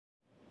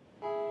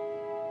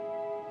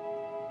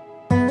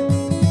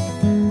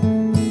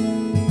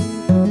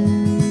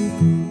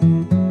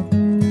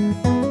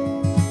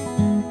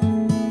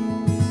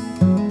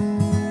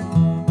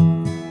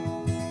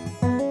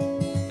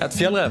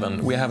Pielraven,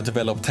 we have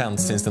developed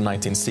tents since the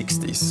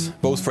 1960s,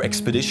 both for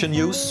expedition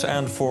use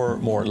and for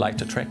more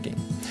lighter trekking.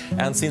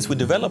 And since we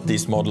developed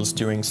these models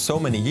during so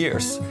many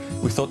years,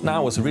 we thought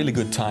now was a really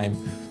good time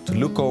to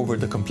look over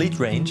the complete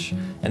range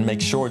and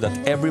make sure that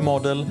every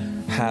model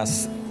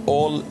has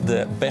all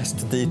the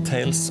best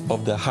details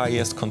of the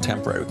highest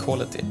contemporary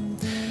quality.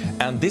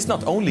 And this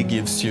not only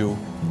gives you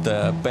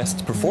the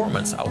best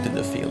performance out in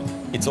the field,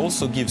 it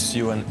also gives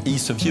you an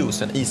ease of use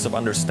and ease of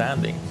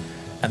understanding.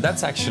 And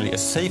that's actually a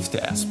safety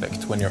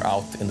aspect when you're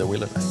out in the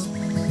wilderness.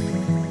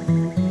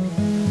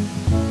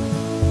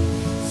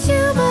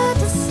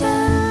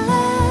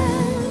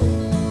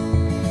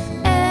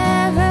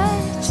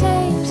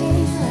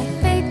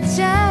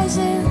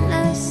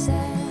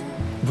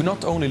 We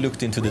not only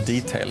looked into the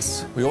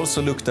details, we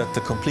also looked at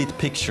the complete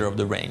picture of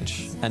the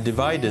range and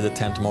divided the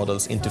tent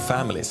models into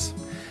families.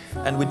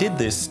 And we did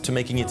this to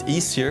making it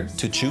easier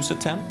to choose a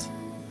tent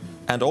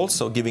and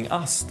also giving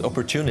us the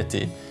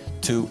opportunity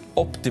to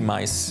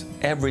optimize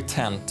every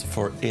tent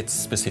for its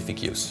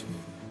specific use.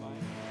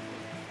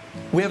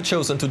 We have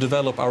chosen to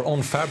develop our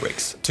own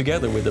fabrics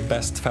together with the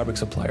best fabric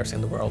suppliers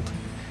in the world.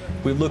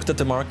 We've looked at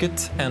the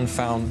market and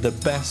found the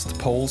best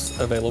poles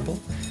available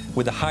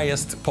with the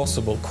highest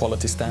possible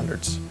quality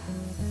standards.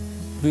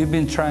 We've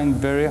been trying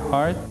very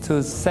hard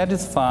to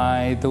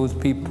satisfy those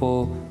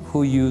people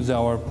who use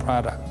our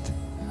product.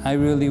 I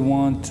really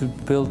want to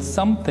build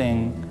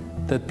something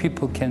that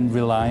people can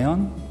rely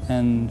on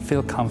and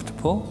feel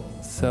comfortable.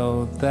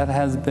 So that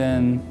has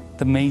been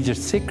the major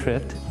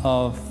secret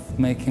of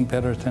making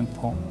better tent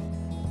pole.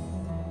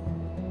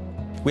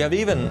 We have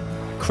even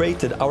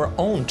created our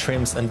own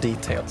trims and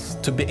details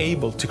to be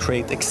able to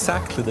create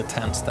exactly the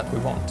tents that we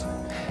want.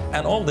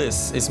 And all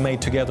this is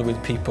made together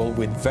with people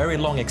with very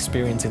long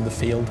experience in the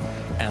field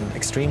and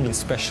extremely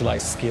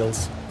specialized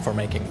skills for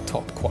making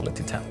top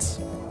quality tents.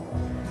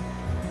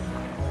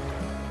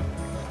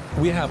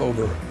 We have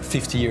over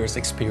 50 years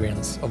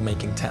experience of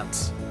making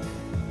tents.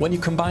 When you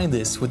combine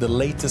this with the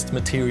latest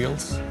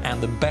materials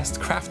and the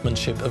best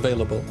craftsmanship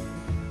available,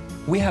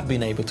 we have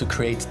been able to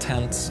create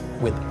tents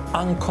with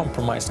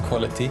uncompromised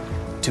quality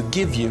to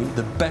give you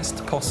the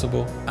best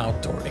possible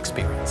outdoor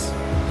experience.